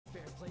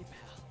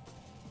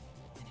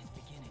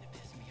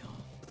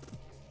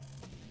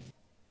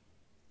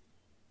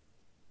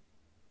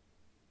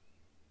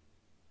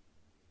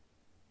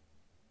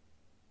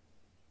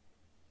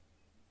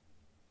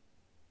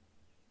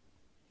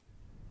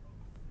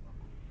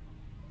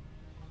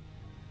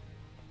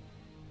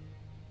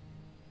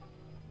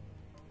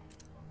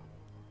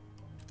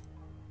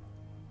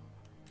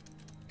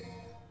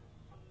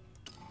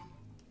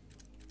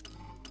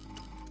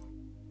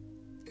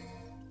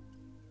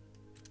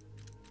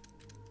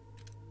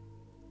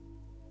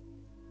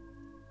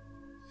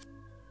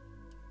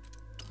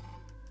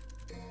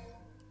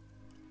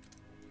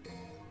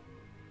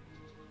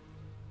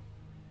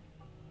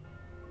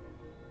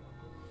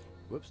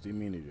Whoops, didn't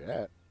mean to do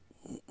that.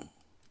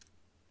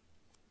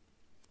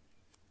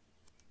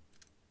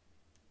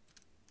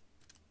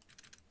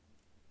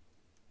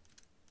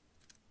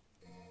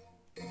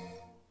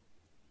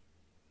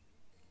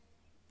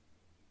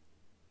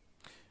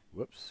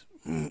 Whoops.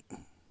 I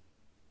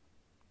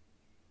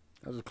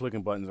was just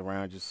clicking buttons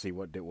around just to see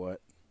what did what.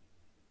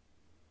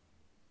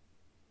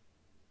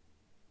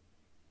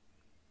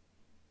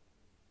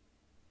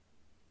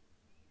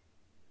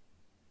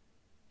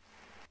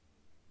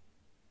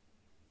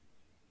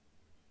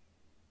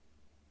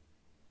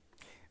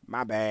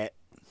 My bad.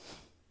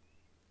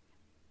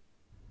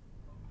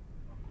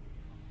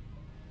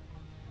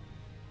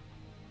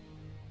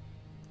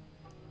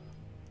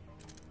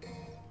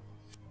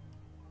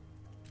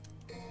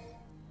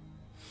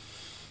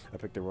 I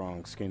picked the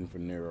wrong skin for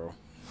Nero.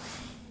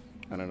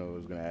 I don't know if it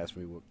was going to ask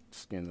me what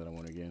skin that I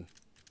want again.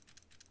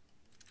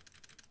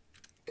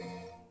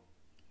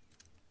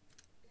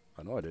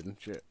 I know I didn't.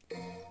 Shit.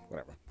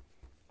 Whatever.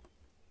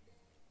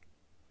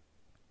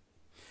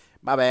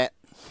 My bad.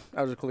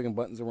 I was just clicking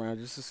buttons around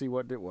just to see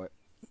what did what.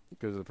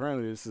 Because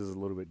apparently this is a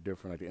little bit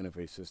different. Like the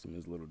interface system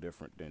is a little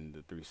different than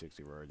the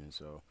 360 version.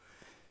 So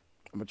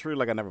I'm going to treat it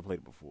like I never played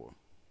it before.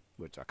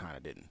 Which I kind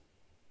of didn't.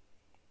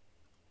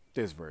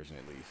 This version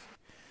at least.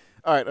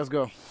 Alright, let's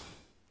go.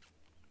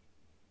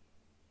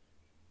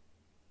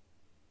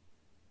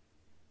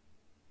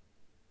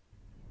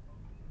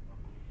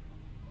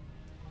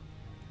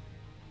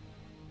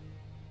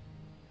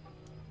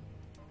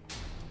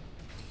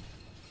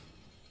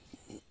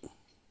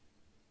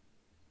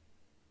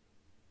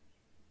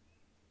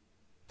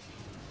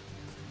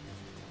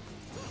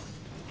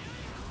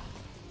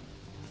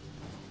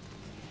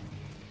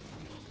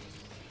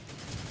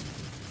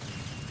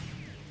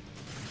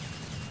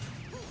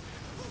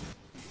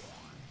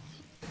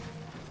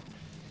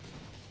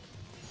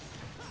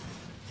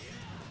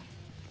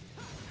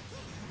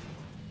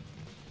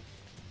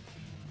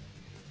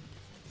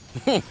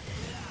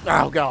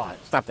 Oh god,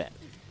 stop that.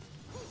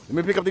 Let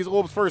me pick up these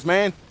orbs first,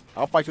 man.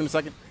 I'll fight you in a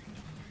second.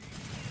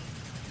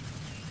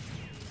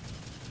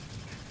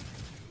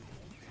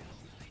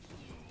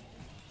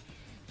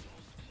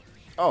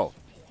 Oh.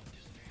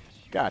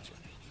 Gotcha.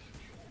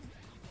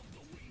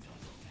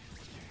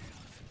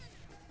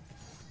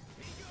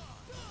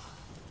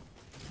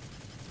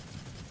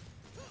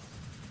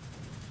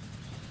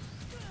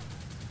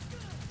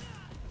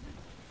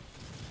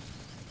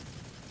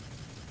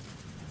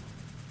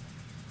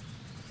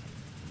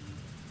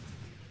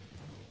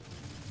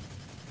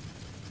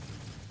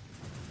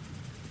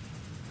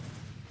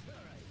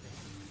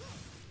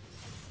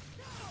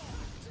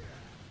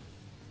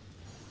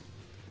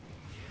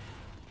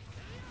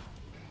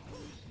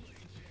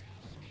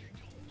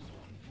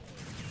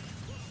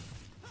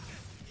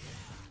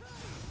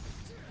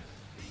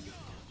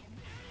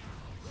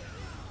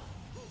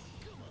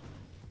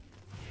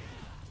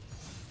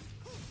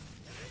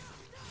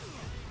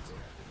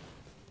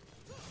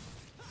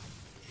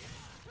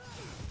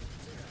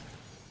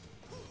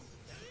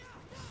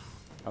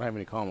 I don't have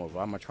any combos.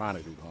 Why am I trying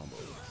to do combos?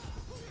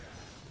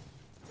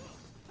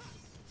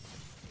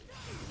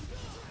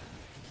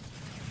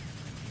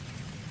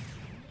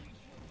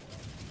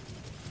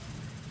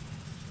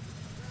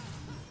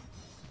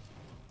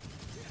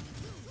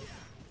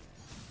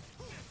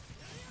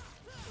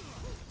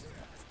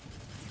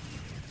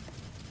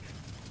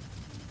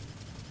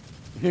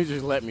 You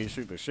just let me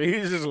shoot the shot.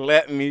 You just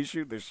let me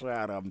shoot the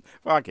shot of him.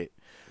 Fuck it.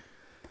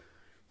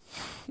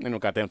 Ain't no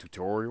goddamn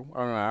tutorial.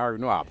 I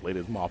already know how to play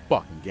this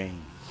motherfucking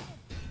game.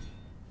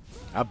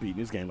 I've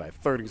beaten this game like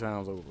 30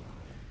 times over.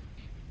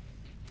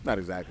 Not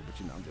exactly, but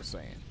you know, I'm just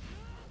saying.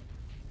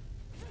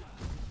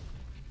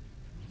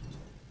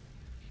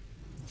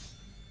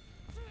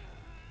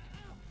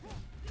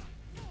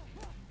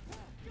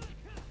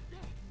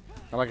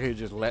 I like how you're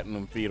just letting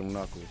them feed them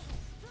knuckles.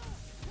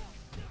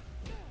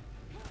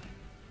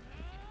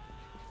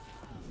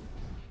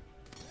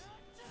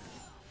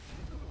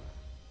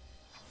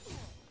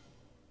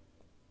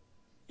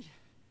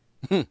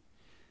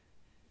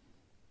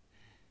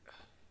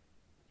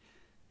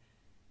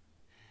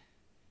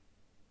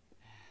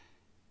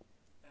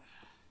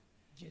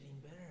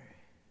 Getting better.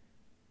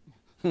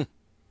 I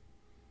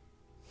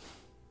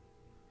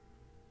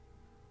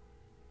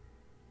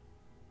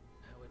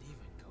would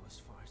even go as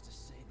far as to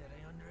say that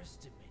I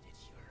underestimated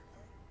your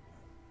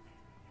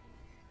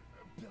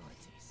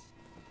abilities.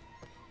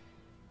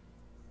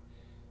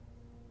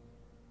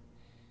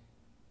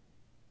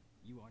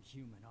 You aren't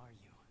human, are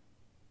you?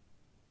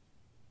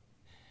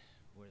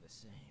 We're the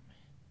same.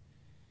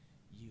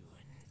 You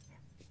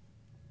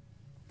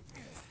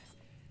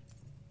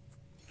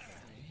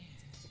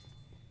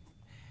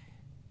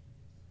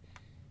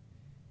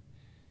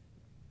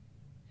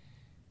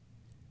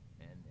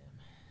and them.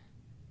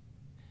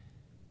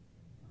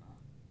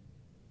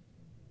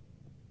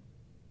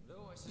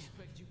 Though I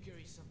suspect you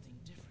carry something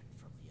different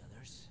from the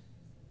others.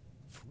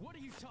 What are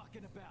you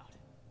talking about?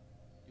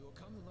 You will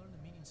come to learn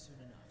the meaning soon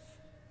enough.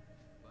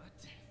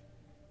 But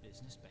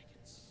business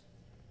beckons.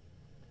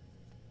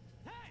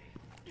 Hey!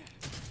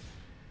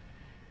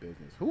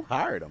 business. Who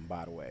hired him,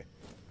 by the way?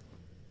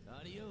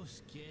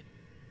 Adios, kid.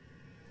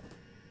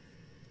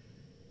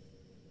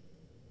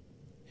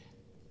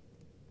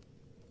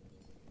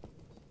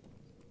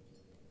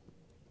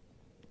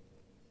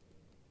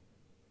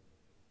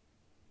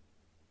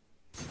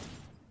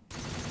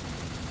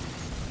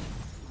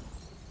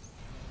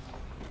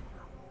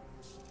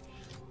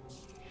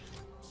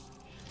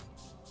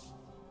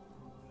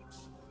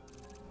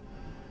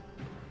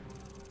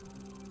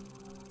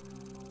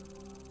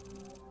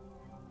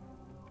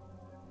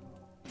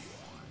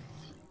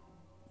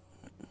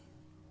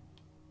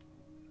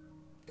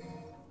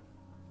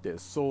 Their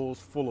souls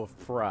full of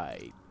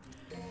pride.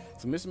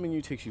 So mission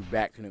menu takes you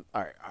back to the.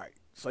 All right, all right.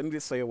 So I need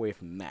to stay away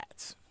from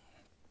that.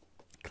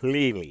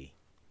 Clearly.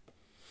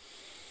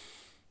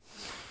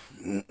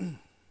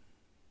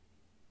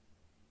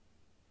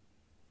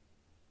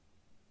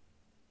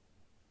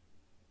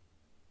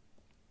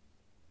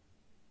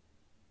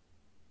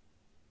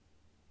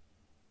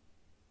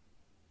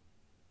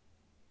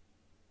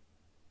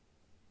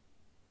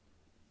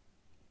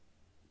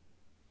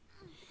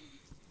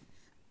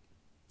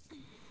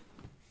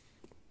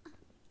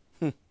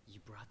 You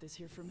brought this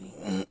here for me?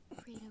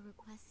 Frida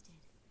requested.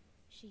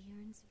 She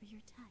yearns for your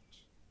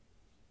touch.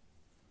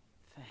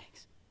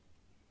 Thanks.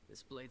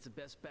 This blade's the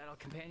best battle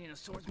companion a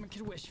swordsman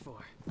could wish for.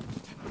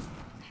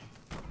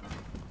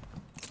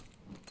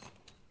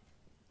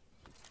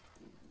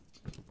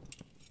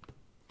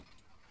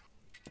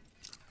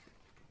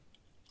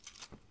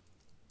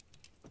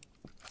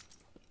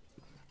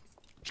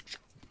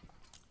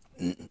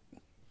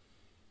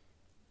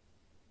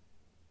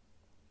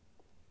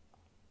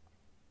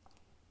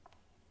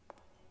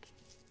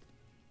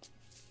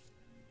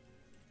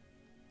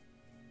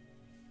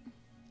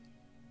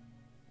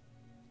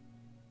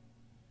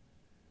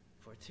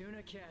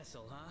 Fortuna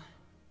Castle, huh?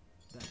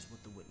 That's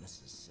what the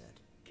witnesses said.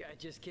 Guy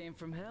just came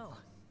from hell.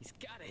 He's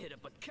gotta hit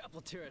up a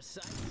couple tourist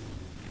sites.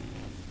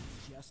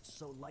 Just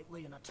so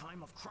lightly in a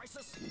time of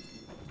crisis?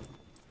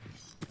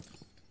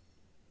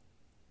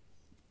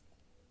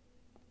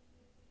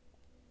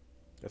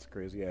 That's a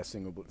crazy ass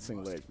single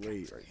edged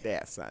blade right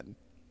there, son.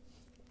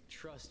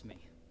 Trust me,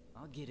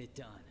 I'll get it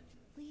done.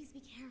 Please be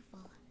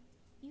careful.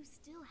 You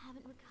still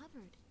haven't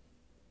recovered.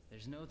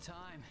 There's no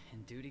time,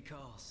 and duty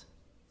calls.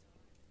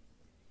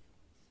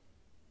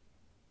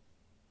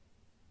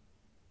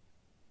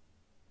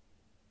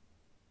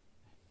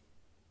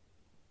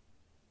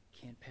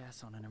 Can't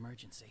pass on an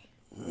emergency.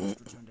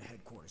 Let's return to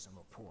headquarters and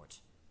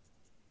report.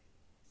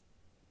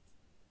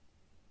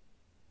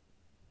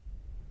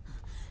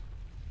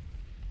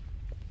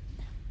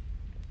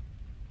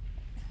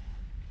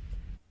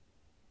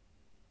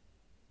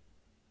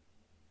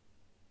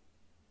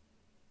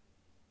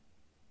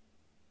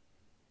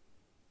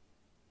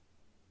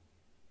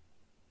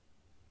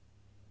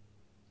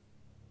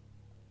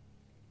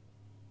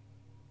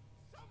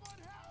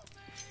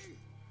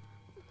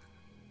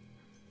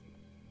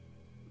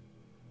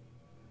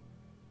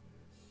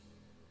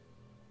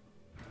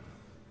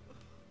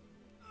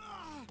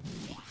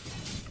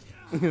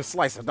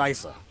 Slice a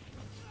dicer.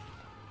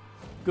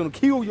 Gonna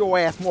kill your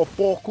ass,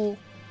 motherfucker.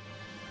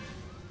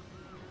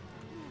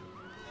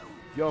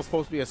 Y'all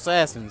supposed to be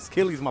assassins.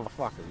 Kill these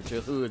motherfuckers with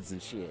your hoods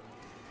and shit.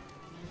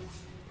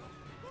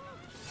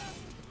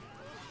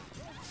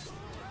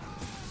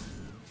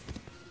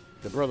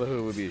 The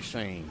Brotherhood would be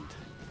ashamed.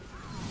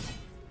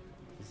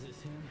 Is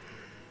this him?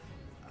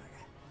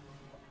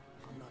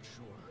 I'm not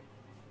sure.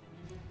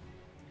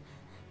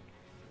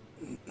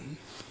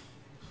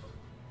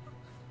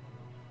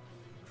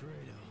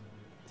 Fredo,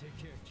 take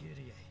care of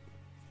Kitty.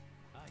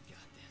 I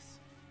got this.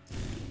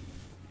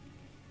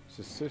 It's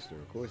his sister.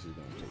 Of course he's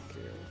gonna take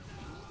care of her.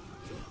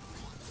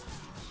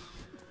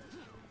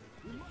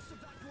 We must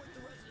evacuate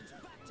the residents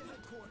back to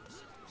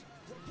headquarters.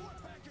 Report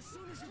back as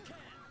soon as you can.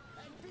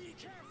 And be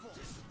careful. I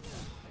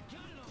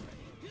got it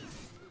already.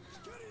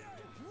 Gideon,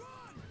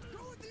 run!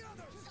 Go with the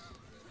others!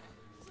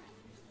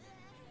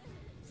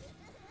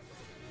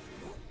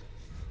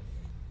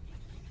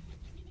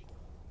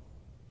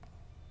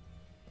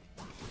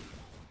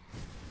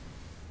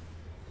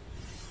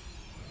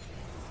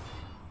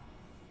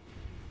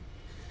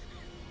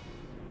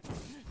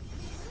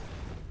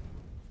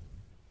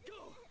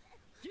 Go!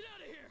 Get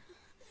out of here!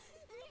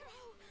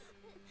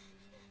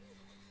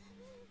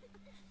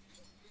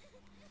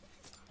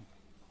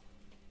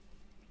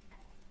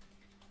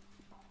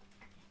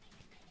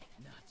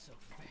 Not so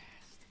fast.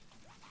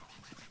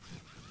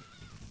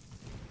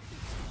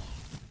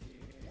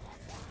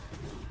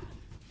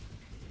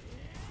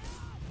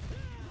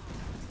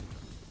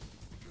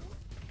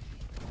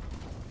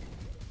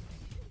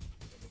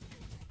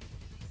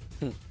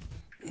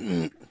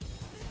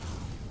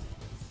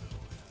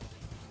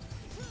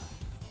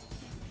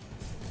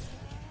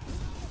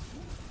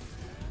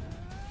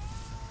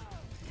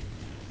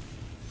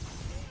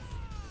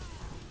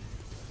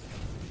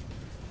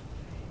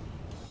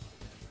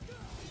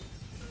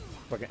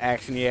 Fucking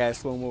action-y ass,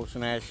 slow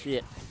motion ass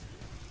shit.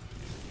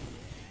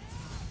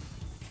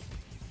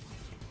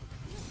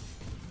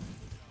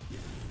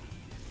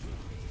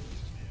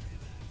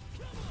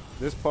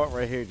 This part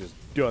right here just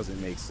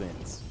doesn't make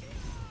sense.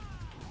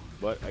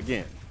 But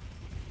again,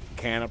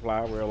 can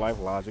apply real life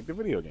logic to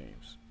video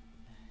games.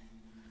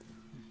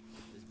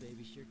 This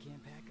baby sure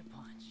can't pack a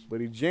punch.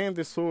 But he jammed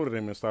his sword at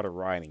him and started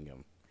riding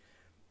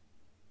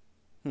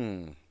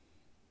him.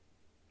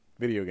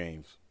 Video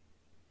games.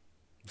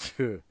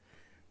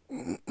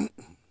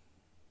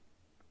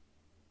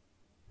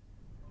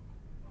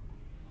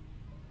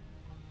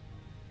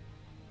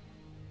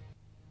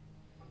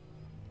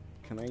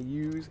 Can I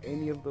use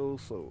any of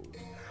those souls?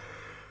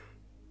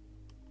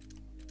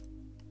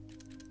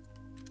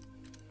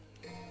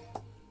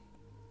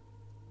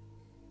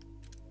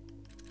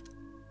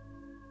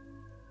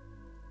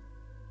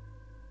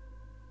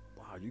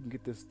 Wow, you can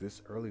get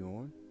this early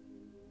on?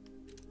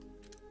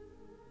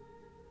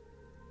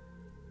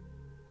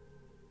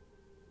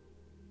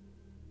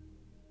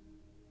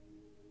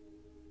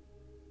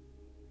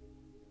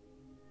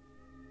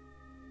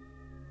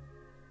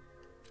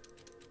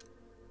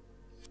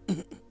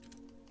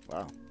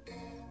 Wow.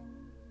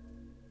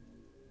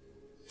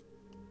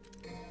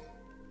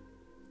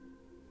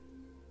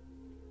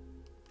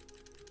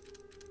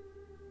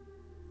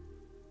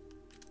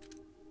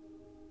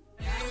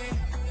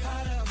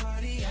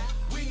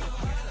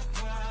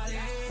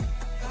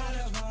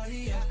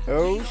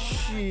 Oh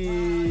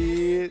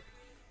shit.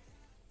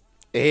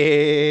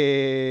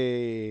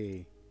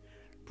 Hey.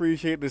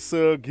 Appreciate the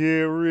sub,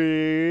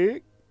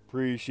 Gary.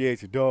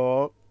 Appreciate you,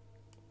 dog.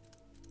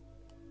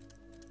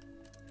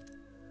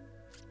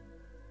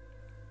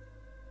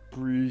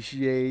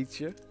 Appreciate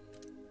you.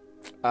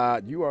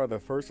 You are the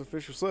first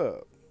official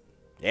sub.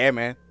 Yeah,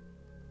 man.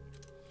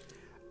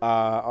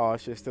 Oh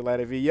shit, still at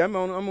it, V. Yeah, I'm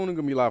only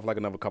gonna be live for like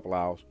another couple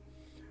hours.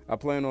 I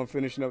plan on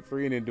finishing up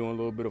 3 and then doing a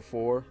little bit of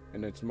 4,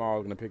 and then tomorrow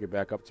I'm gonna pick it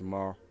back up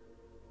tomorrow.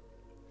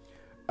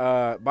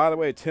 By the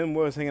way, Tim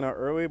was hanging out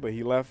early, but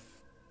he left.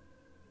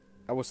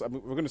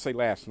 We're gonna say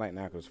last night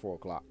now because it's 4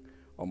 o'clock,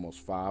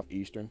 almost 5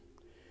 Eastern.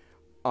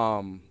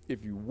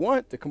 If you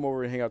want to come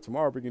over and hang out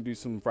tomorrow, we can do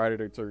some Friday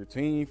the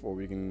 13th, or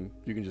you can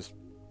just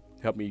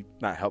help me,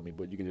 not help me,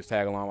 but you can just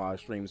tag along while I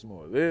stream some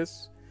more of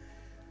this.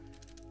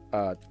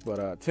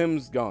 But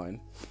Tim's gone.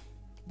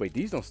 Wait,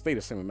 these don't stay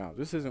the same amount.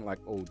 This isn't like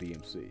old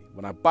DMC.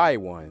 When I buy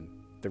one,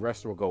 the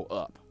rest will go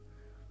up.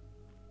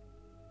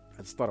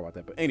 I just thought about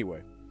that. But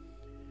anyway,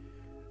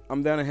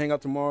 I'm down to hang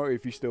out tomorrow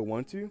if you still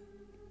want to.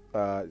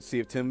 See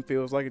if Tim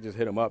feels like it. Just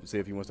hit him up and see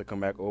if he wants to come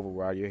back over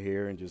while you're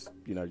here, and just,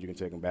 you know, you can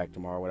take him back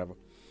tomorrow or whatever.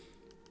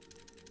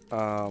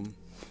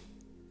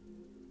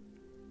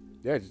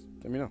 Yeah, just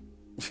let me know.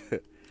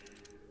 But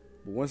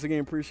once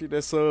again, appreciate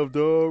that sub,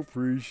 dog.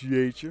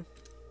 Appreciate you.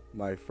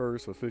 My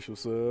first official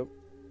sub.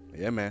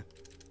 Yeah, man.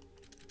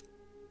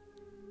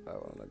 Oh,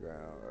 on the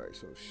ground. All right,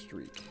 so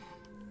streak.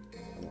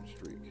 I want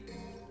streak.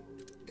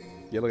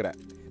 Yeah, look at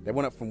that. That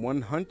went up from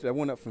 100. That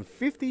went up from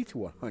 50 to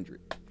 100.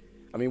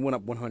 I mean, went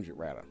up 100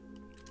 rather.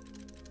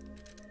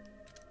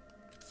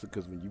 So,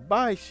 because when you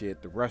buy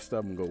shit, the rest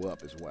of them go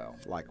up as well.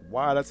 Like,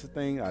 why that's a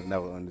thing, I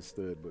never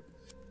understood, but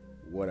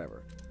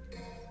whatever.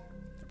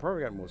 I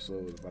probably got more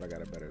souls, but I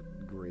got a better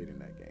grade in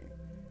that game.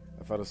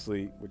 I fell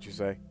asleep. What you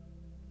say?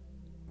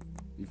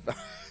 You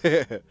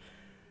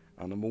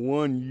I'm number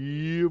 1.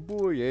 Yeah,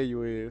 boy. Yeah,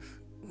 you is.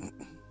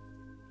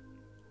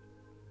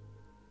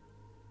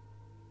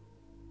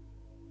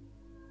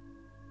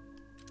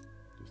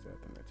 Just that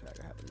thing attack.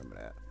 I have to remember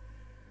that.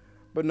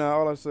 But no,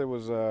 all I said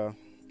was,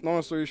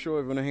 long story short,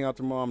 if you want to hang out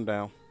tomorrow, I'm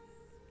down.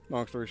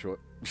 Long story short.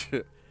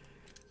 Alright,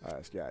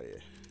 let's get out of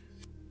here.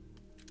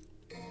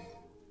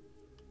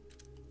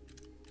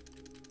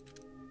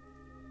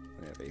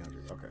 I have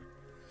 800. Okay.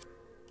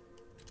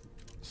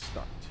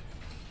 Start.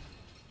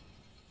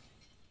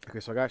 Okay,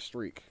 so I got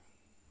streak.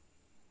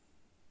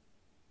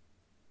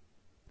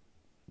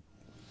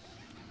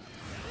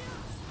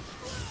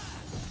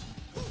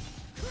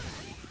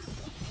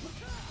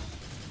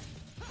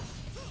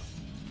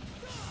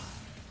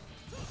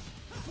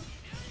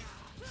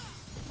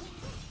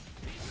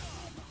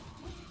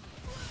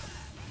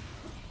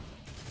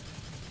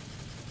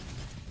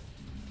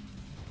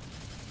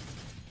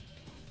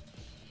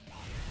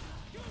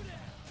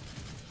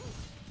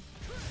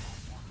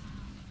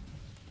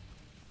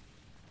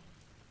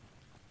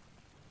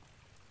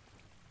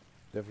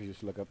 Definitely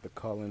just look up the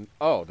Cullen.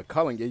 Oh, the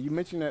Cullen. Yeah, you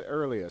mentioned that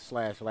earlier, /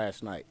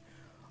 last night.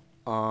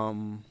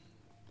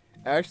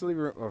 Actually,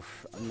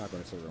 I'm not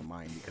going to say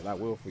remind me because I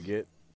will forget.